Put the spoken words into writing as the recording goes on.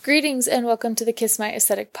Greetings and welcome to the Kiss My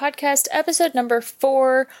Aesthetic podcast, episode number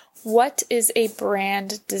 4, What is a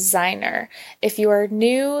Brand Designer? If you are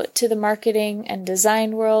new to the marketing and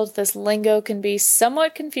design world, this lingo can be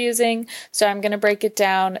somewhat confusing, so I'm going to break it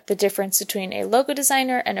down, the difference between a logo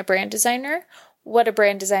designer and a brand designer, what a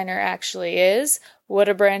brand designer actually is, what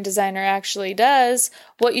a brand designer actually does,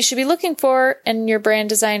 what you should be looking for in your brand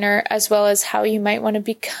designer, as well as how you might want to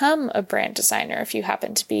become a brand designer if you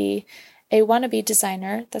happen to be a wannabe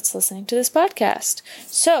designer that's listening to this podcast.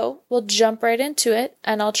 So we'll jump right into it,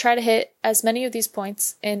 and I'll try to hit as many of these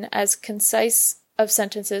points in as concise of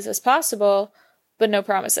sentences as possible, but no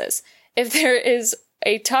promises. If there is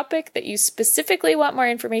a topic that you specifically want more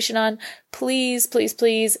information on, please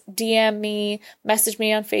DM me, message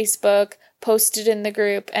me on Facebook, post it in the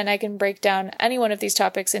group, and I can break down any one of these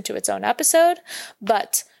topics into its own episode.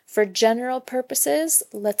 But for general purposes,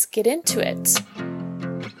 let's get into it.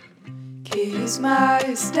 Kiss My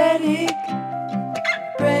Aesthetic,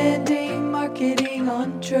 branding, marketing,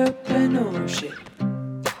 entrepreneurship.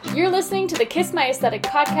 You're listening to the Kiss My Aesthetic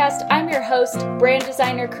podcast. I'm your host, brand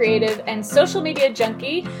designer, creative, and social media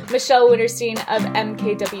junkie, Michelle Witterstein of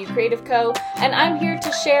MKW Creative Co., and I'm here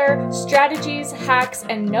to share strategies, hacks,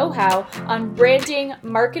 and know-how on branding,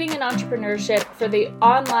 marketing, and entrepreneurship for the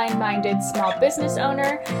online-minded small business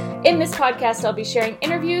owner. In this podcast, I'll be sharing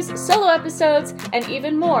interviews, solo episodes, and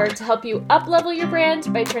even more to help you up-level your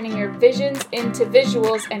brand by turning your visions into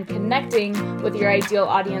visuals and connecting with your ideal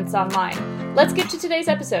audience online. Let's get to today's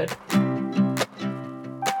episode.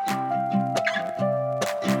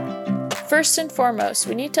 First and foremost,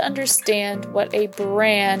 we need to understand what a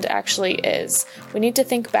brand actually is. We need to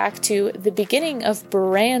think back to the beginning of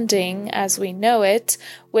branding as we know it,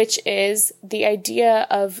 which is the idea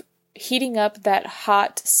of heating up that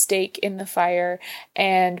hot steak in the fire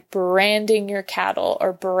and branding your cattle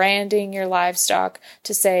or branding your livestock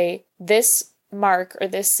to say this mark or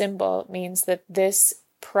this symbol means that this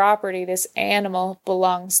property, this animal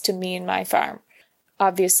belongs to me and my farm.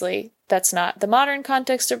 Obviously, that's not the modern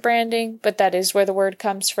context of branding, but that is where the word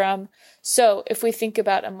comes from. So if we think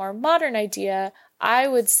about a more modern idea, I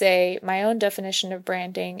would say my own definition of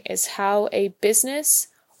branding is how a business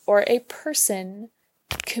or a person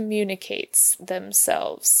communicates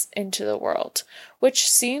themselves into the world, which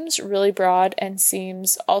seems really broad and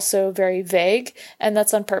seems also very vague, and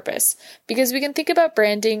that's on purpose, because we can think about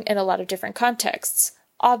branding in a lot of different contexts.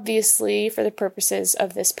 Obviously, for the purposes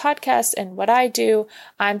of this podcast and what I do,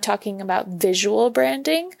 I'm talking about visual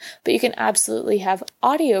branding, but you can absolutely have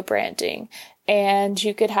audio branding, and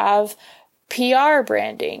you could have PR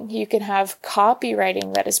branding. You can have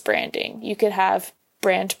copywriting that is branding. You could have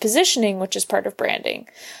brand positioning, which is part of branding.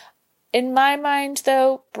 In my mind,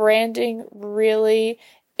 though, branding really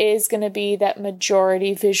is going to be that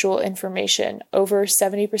majority visual information. Over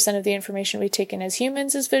 70% of the information we take in as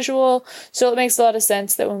humans is visual, so it makes a lot of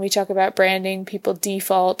sense that when we talk about branding, people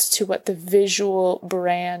default to what the visual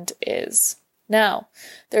brand is. Now,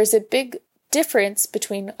 there's a big difference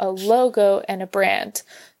between a logo and a brand.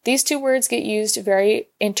 These two words get used very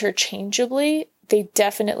interchangeably. They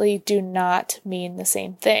definitely do not mean the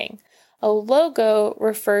same thing. A logo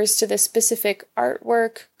refers to the specific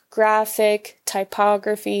artwork, graphic,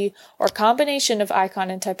 typography, or combination of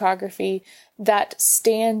icon and typography that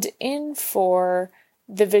stand in for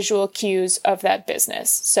the visual cues of that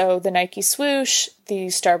business. So the Nike swoosh, the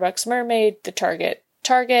Starbucks mermaid, the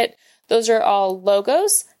Target, those are all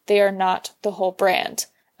logos. They are not the whole brand.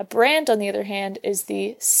 A brand, on the other hand, is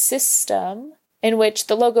the system in which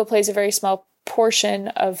the logo plays a very small portion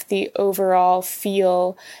of the overall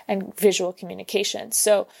feel and visual communication.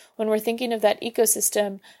 So when we're thinking of that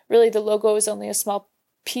ecosystem, really the logo is only a small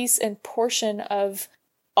piece and portion of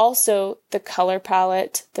also the color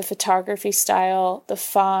palette, the photography style, the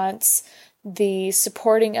fonts, the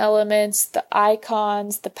supporting elements, the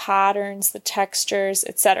icons, the patterns, the textures,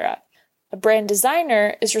 etc. A brand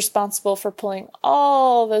designer is responsible for pulling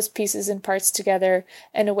all those pieces and parts together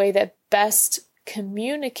in a way that best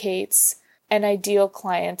communicates an ideal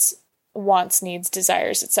client's wants, needs,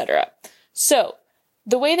 desires, etc. So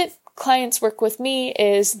the way that clients work with me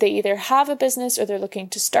is they either have a business or they're looking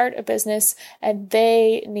to start a business, and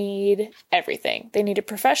they need everything. They need a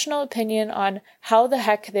professional opinion on how the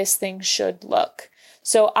heck this thing should look.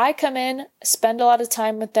 So I come in, spend a lot of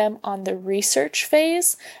time with them on the research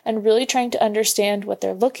phase and really trying to understand what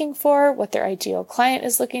they're looking for, what their ideal client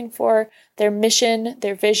is looking for, their mission,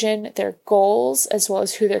 their vision, their goals, as well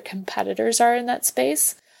as who their competitors are in that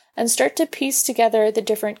space, and start to piece together the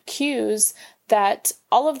different cues that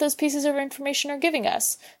all of those pieces of information are giving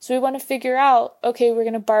us. So we want to figure out, okay, we're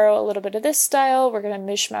going to borrow a little bit of this style, we're going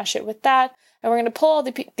to mishmash it with that, And we're going to pull all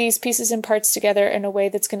these pieces and parts together in a way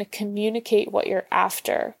that's going to communicate what you're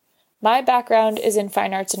after. My background is in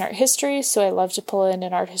fine arts and art history, so I love to pull in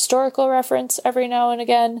an art historical reference every now and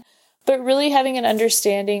again. But really having an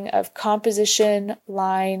understanding of composition,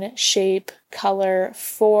 line, shape, color,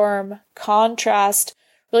 form, contrast,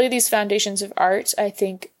 really these foundations of art, I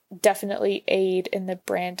think definitely aid in the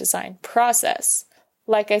brand design process.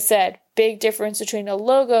 Like I said, big difference between a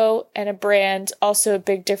logo and a brand, also a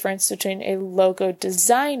big difference between a logo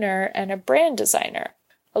designer and a brand designer.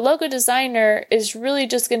 A logo designer is really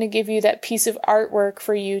just going to give you that piece of artwork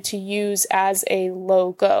for you to use as a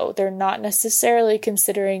logo. They're not necessarily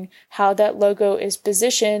considering how that logo is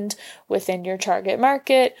positioned within your target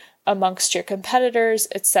market, amongst your competitors,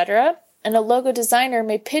 etc. And a logo designer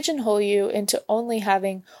may pigeonhole you into only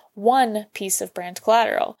having one piece of brand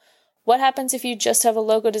collateral. What happens if you just have a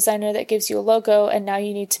logo designer that gives you a logo and now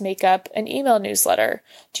you need to make up an email newsletter?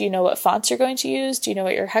 Do you know what fonts you're going to use? Do you know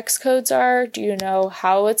what your hex codes are? Do you know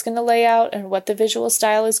how it's going to lay out and what the visual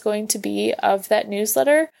style is going to be of that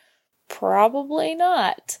newsletter? Probably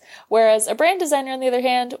not. Whereas a brand designer, on the other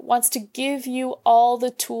hand, wants to give you all the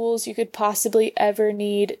tools you could possibly ever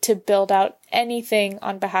need to build out anything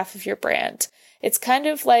on behalf of your brand. It's kind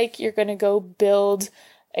of like you're going to go build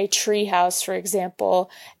a tree house, for example,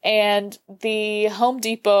 and the Home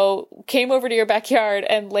Depot came over to your backyard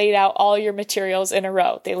and laid out all your materials in a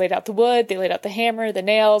row. They laid out the wood, they laid out the hammer, the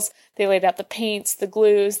nails, they laid out the paints, the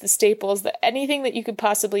glues, the staples, anything that you could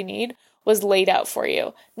possibly need was laid out for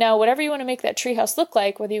you. Now, whatever you want to make that tree house look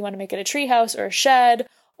like, whether you want to make it a tree house or a shed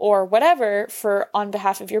or whatever for on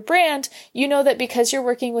behalf of your brand, you know that because you're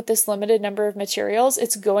working with this limited number of materials,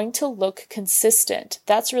 it's going to look consistent.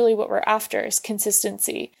 That's really what we're after, is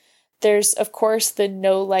consistency. There's, of course, the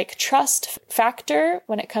know, like, trust factor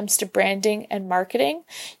when it comes to branding and marketing.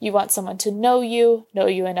 You want someone to know you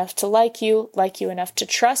enough to like you enough to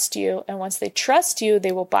trust you, and once they trust you,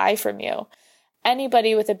 they will buy from you.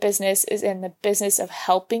 Anybody with a business is in the business of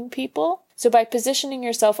helping people. So by positioning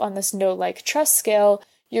yourself on this know, like, trust scale,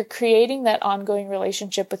 you're creating that ongoing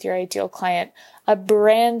relationship with your ideal client. A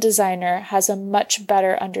brand designer has a much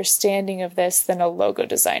better understanding of this than a logo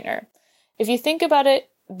designer. If you think about it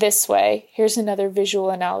this way, here's another visual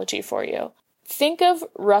analogy for you. Think of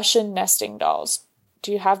Russian nesting dolls.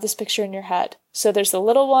 Do you have this picture in your head? So there's the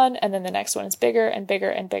little one, and then the next one is bigger and bigger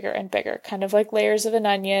and bigger and bigger, kind of like layers of an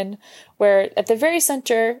onion, where at the very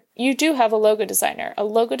center, you do have a logo designer. A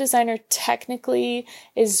logo designer technically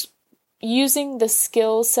is using the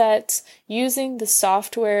skill sets, using the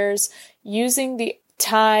softwares, using the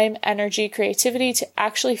time, energy, creativity to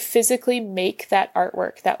actually physically make that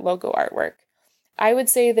artwork, that logo artwork. I would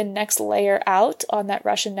say the next layer out on that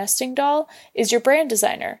Russian nesting doll is your brand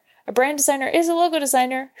designer. A brand designer is a logo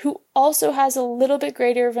designer who also has a little bit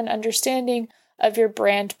greater of an understanding of your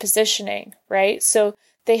brand positioning, right? So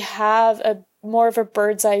they have a more of a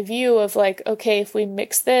bird's eye view of like, okay, if we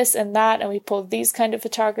mix this and that and we pull these kind of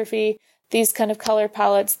photography, these kind of color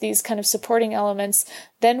palettes, these kind of supporting elements,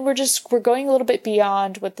 then we're going a little bit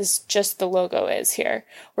beyond what this just the logo is here.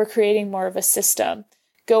 We're creating more of a system.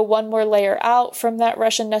 Go one more layer out from that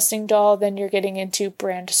Russian nesting doll, then you're getting into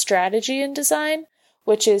brand strategy and design,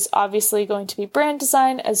 which is obviously going to be brand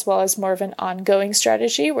design as well as more of an ongoing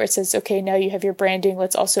strategy where it says, okay, now you have your branding,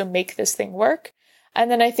 let's also make this thing work. And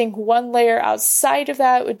then I think one layer outside of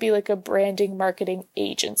that would be like a branding marketing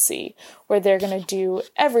agency where they're going to do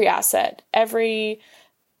every asset, every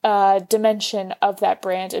dimension of that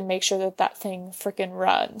brand and make sure that that thing freaking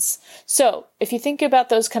runs. So if you think about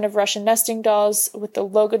those kind of Russian nesting dolls with the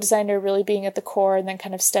logo designer really being at the core and then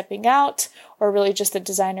kind of stepping out, or really just the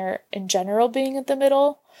designer in general being at the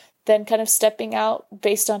middle, then kind of stepping out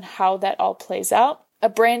based on how that all plays out. A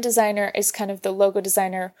brand designer is kind of the logo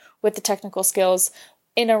designer with the technical skills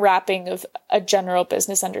in a wrapping of a general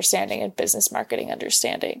business understanding and business marketing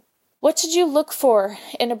understanding. What should you look for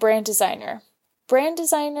in a brand designer? Brand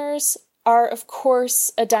designers are, of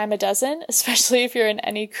course, a dime a dozen, especially if you're in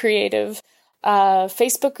any creative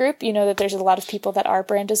Facebook group. You know that there's a lot of people that are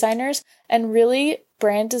brand designers, and really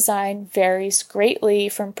brand design varies greatly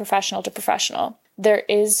from professional to professional. There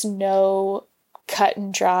is no cut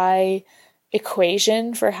and dry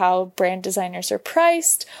equation for how brand designers are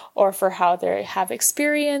priced or for how they have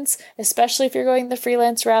experience, especially if you're going the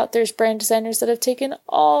freelance route. There's brand designers that have taken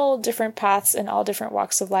all different paths and all different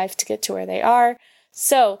walks of life to get to where they are.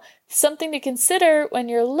 So something to consider when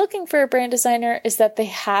you're looking for a brand designer is that they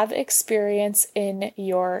have experience in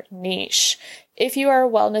your niche. If you are a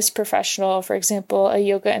wellness professional, for example, a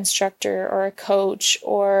yoga instructor or a coach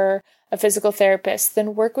or a physical therapist,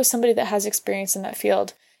 then work with somebody that has experience in that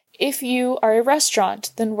field. If you are a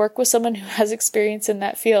restaurant, then work with someone who has experience in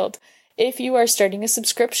that field. If you are starting a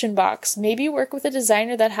subscription box, maybe work with a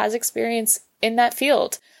designer that has experience in that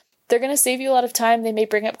field. They're going to save you a lot of time. They may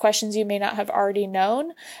bring up questions you may not have already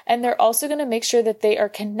known. And they're also going to make sure that they are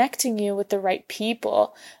connecting you with the right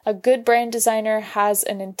people. A good brand designer has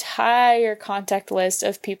an entire contact list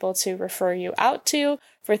of people to refer you out to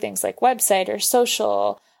for things like website or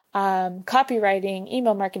social, copywriting,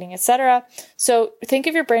 email marketing, etc. So think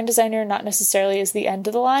of your brand designer not necessarily as the end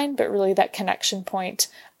of the line, but really that connection point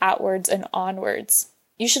outwards and onwards.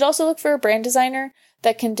 You should also look for a brand designer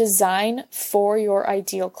that can design for your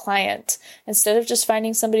ideal client. Instead of just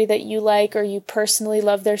finding somebody that you like or you personally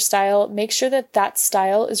love their style, make sure that that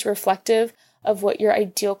style is reflective of what your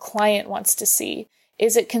ideal client wants to see.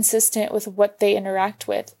 Is it consistent with what they interact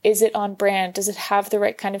with? Is it on brand? Does it have the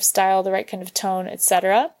right kind of style, the right kind of tone,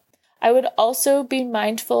 etc.? I would also be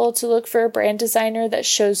mindful to look for a brand designer that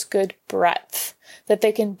shows good breadth, that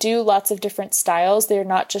they can do lots of different styles. They're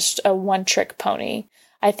not just a one-trick pony.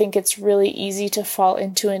 I think it's really easy to fall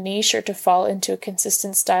into a niche or to fall into a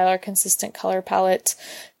consistent style or consistent color palette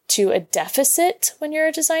to a deficit when you're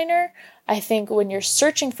a designer. I think when you're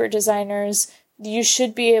searching for designers, you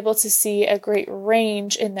should be able to see a great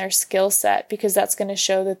range in their skill set, because that's going to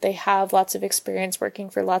show that they have lots of experience working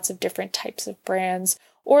for lots of different types of brands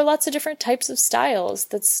or lots of different types of styles.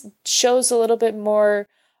 That shows a little bit more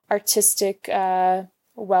artistic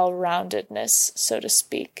well-roundedness, so to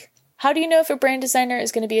speak. How do you know if a brand designer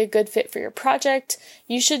is going to be a good fit for your project?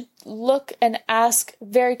 You should look and ask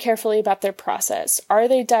very carefully about their process. Are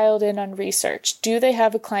they dialed in on research? Do they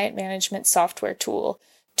have a client management software tool?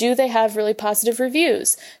 Do they have really positive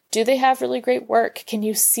reviews? Do they have really great work? Can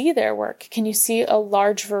you see their work? Can you see a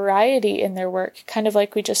large variety in their work? Kind of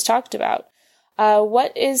like we just talked about.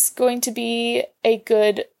 What is going to be a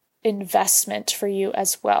good investment for you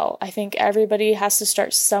as well? I think everybody has to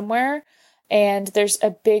start somewhere. And there's a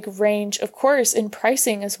big range, of course, in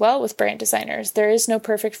pricing as well with brand designers. There is no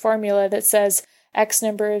perfect formula that says X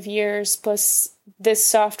number of years plus this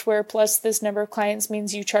software plus this number of clients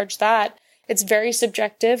means you charge that. It's very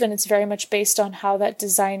subjective, and it's very much based on how that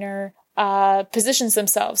designer positions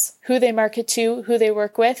themselves, who they market to, who they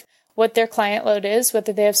work with, what their client load is,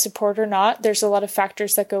 whether they have support or not. There's a lot of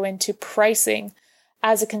factors that go into pricing.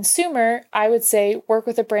 As a consumer, I would say work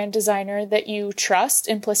with a brand designer that you trust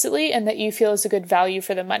implicitly and that you feel is a good value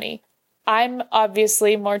for the money. I'm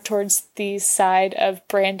obviously more towards the side of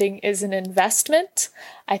branding is an investment.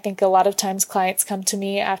 I think a lot of times clients come to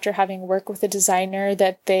me after having worked with a designer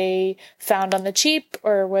that they found on the cheap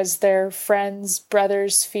or was their friend's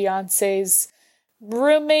brother's fiance's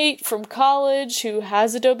roommate from college who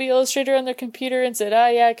has Adobe Illustrator on their computer and said, oh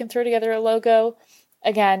yeah, I can throw together a logo.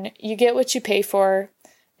 Again, you get what you pay for.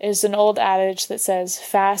 Is an old adage that says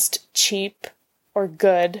fast, cheap, or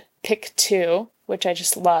good, pick two, which I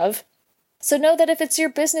just love. So know that if it's your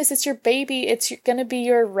business, it's your baby, it's going to be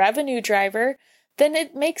your revenue driver, then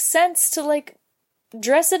it makes sense to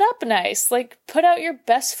dress it up nice. Put out your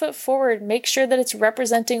best foot forward. Make sure that it's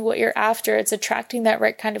representing what you're after. It's attracting that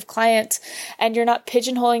right kind of client, and you're not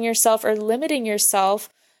pigeonholing yourself or limiting yourself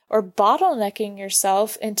or bottlenecking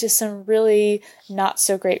yourself into some really not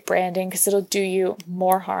so great branding, because it'll do you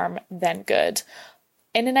more harm than good.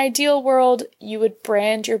 In an ideal world, you would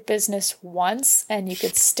brand your business once and you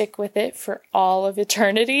could stick with it for all of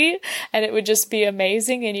eternity, and it would just be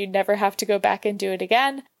amazing and you'd never have to go back and do it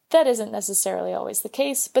again. That isn't necessarily always the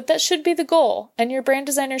case, but that should be the goal, and your brand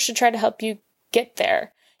designer should try to help you get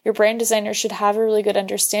there. Your brand designer should have a really good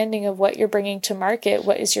understanding of what you're bringing to market,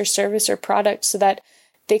 what is your service or product, so that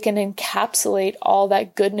they can encapsulate all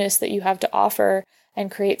that goodness that you have to offer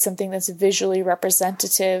and create something that's visually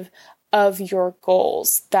representative of your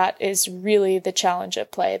goals. That is really the challenge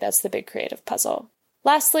at play. That's the big creative puzzle.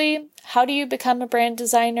 Lastly, how do you become a brand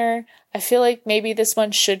designer? I feel like maybe this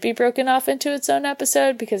one should be broken off into its own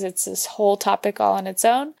episode because it's this whole topic all on its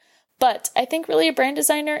own. But I think really a brand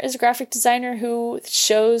designer is a graphic designer who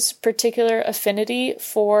shows particular affinity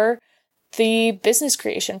for the business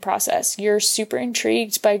creation process. You're super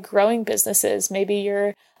intrigued by growing businesses. Maybe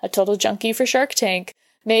you're a total junkie for Shark Tank.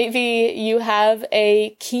 Maybe you have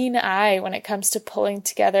a keen eye when it comes to pulling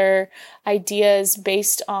together ideas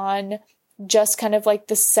based on just kind of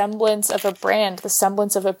the semblance of a brand, the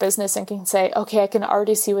semblance of a business, and can say, okay, I can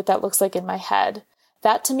already see what that looks like in my head.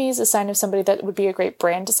 That to me is a sign of somebody that would be a great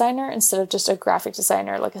brand designer instead of just a graphic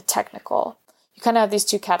designer, like a technical. You kind of have these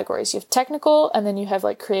two categories. You have technical, and then you have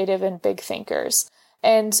creative and big thinkers.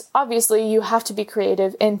 And obviously you have to be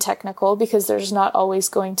creative in technical because there's not always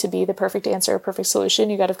going to be the perfect answer or perfect solution.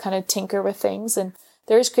 You got to kind of tinker with things and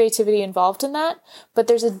There is creativity involved in that, but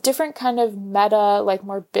there's a different kind of meta, like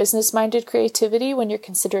more business-minded creativity when you're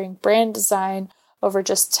considering brand design over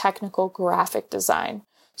just technical graphic design.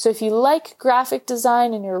 So if you like graphic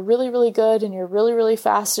design and you're really, really good and you're really, really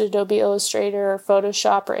fast at Adobe Illustrator or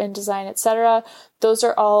Photoshop or InDesign, etc., those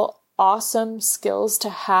are all awesome skills to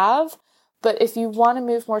have. But if you want to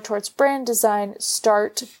move more towards brand design,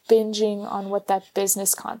 start binging on what that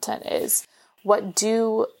business content is. What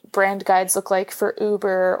do brand guides look like for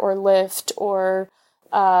Uber or Lyft or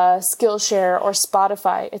Skillshare or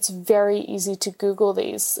Spotify? It's very easy to Google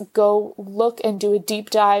these. Go look and do a deep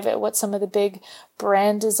dive at what some of the big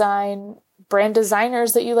brand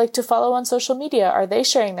designers that you like to follow on social media, are they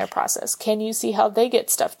sharing their process? Can you see how they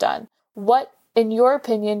get stuff done? What, in your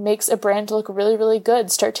opinion, makes a brand look really, really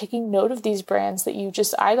good? Start taking note of these brands that you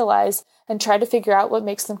just idolize and try to figure out what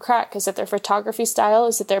makes them crack. Is it their photography style?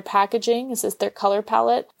 Is it their packaging? Is it their color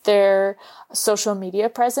palette? Their social media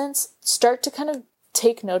presence? Start to kind of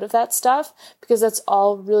take note of that stuff, because that's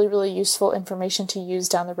all really, really useful information to use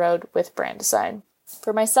down the road with brand design.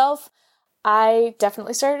 For myself, I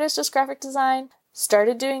definitely started as just graphic design,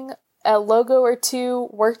 started doing a logo or two,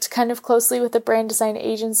 worked kind of closely with a brand design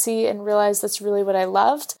agency and realized that's really what I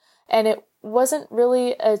loved. And it wasn't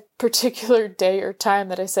really a particular day or time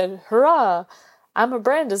that I said, hurrah, I'm a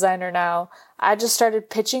brand designer now. I just started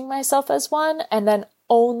pitching myself as one and then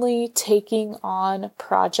only taking on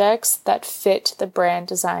projects that fit the brand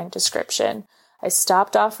design description. I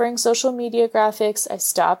stopped offering social media graphics. I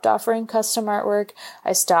stopped offering custom artwork.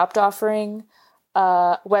 I stopped offering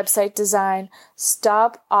website design.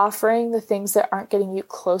 Stop offering the things that aren't getting you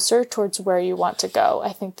closer towards where you want to go.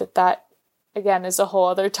 I think that again is a whole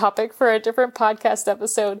other topic for a different podcast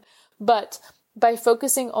episode. But by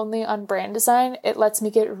focusing only on brand design, it lets me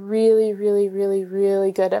get really, really, really,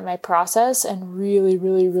 really good at my process and really,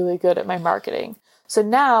 really, really good at my marketing. So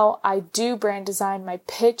now I do brand design. My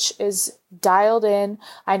pitch is dialed in.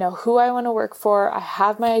 I know who I want to work for. I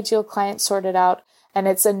have my ideal client sorted out. And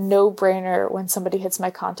it's a no-brainer when somebody hits my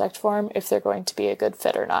contact form if they're going to be a good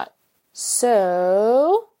fit or not.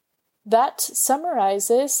 So that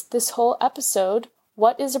summarizes this whole episode.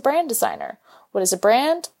 What is a brand designer? What is a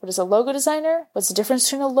brand? What is a logo designer? What's the difference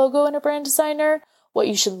between a logo and a brand designer? What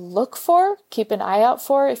you should look for, keep an eye out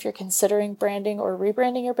for if you're considering branding or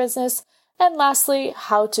rebranding your business. And lastly,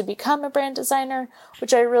 how to become a brand designer,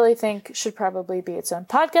 which I really think should probably be its own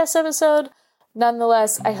podcast episode.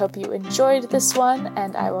 Nonetheless, I hope you enjoyed this one,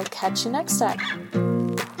 and I will catch you next time.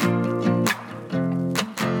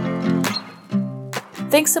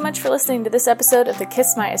 Thanks so much for listening to this episode of the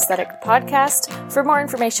Kiss My Aesthetic podcast. For more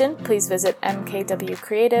information, please visit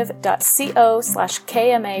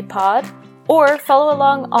mkwcreative.co/KMApod or follow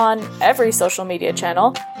along on every social media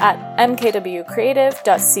channel at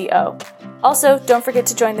mkwcreative.co. Also, don't forget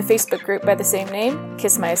to join the Facebook group by the same name,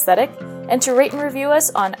 Kiss My Aesthetic, and to rate and review us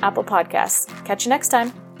on Apple Podcasts. Catch you next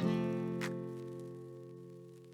time.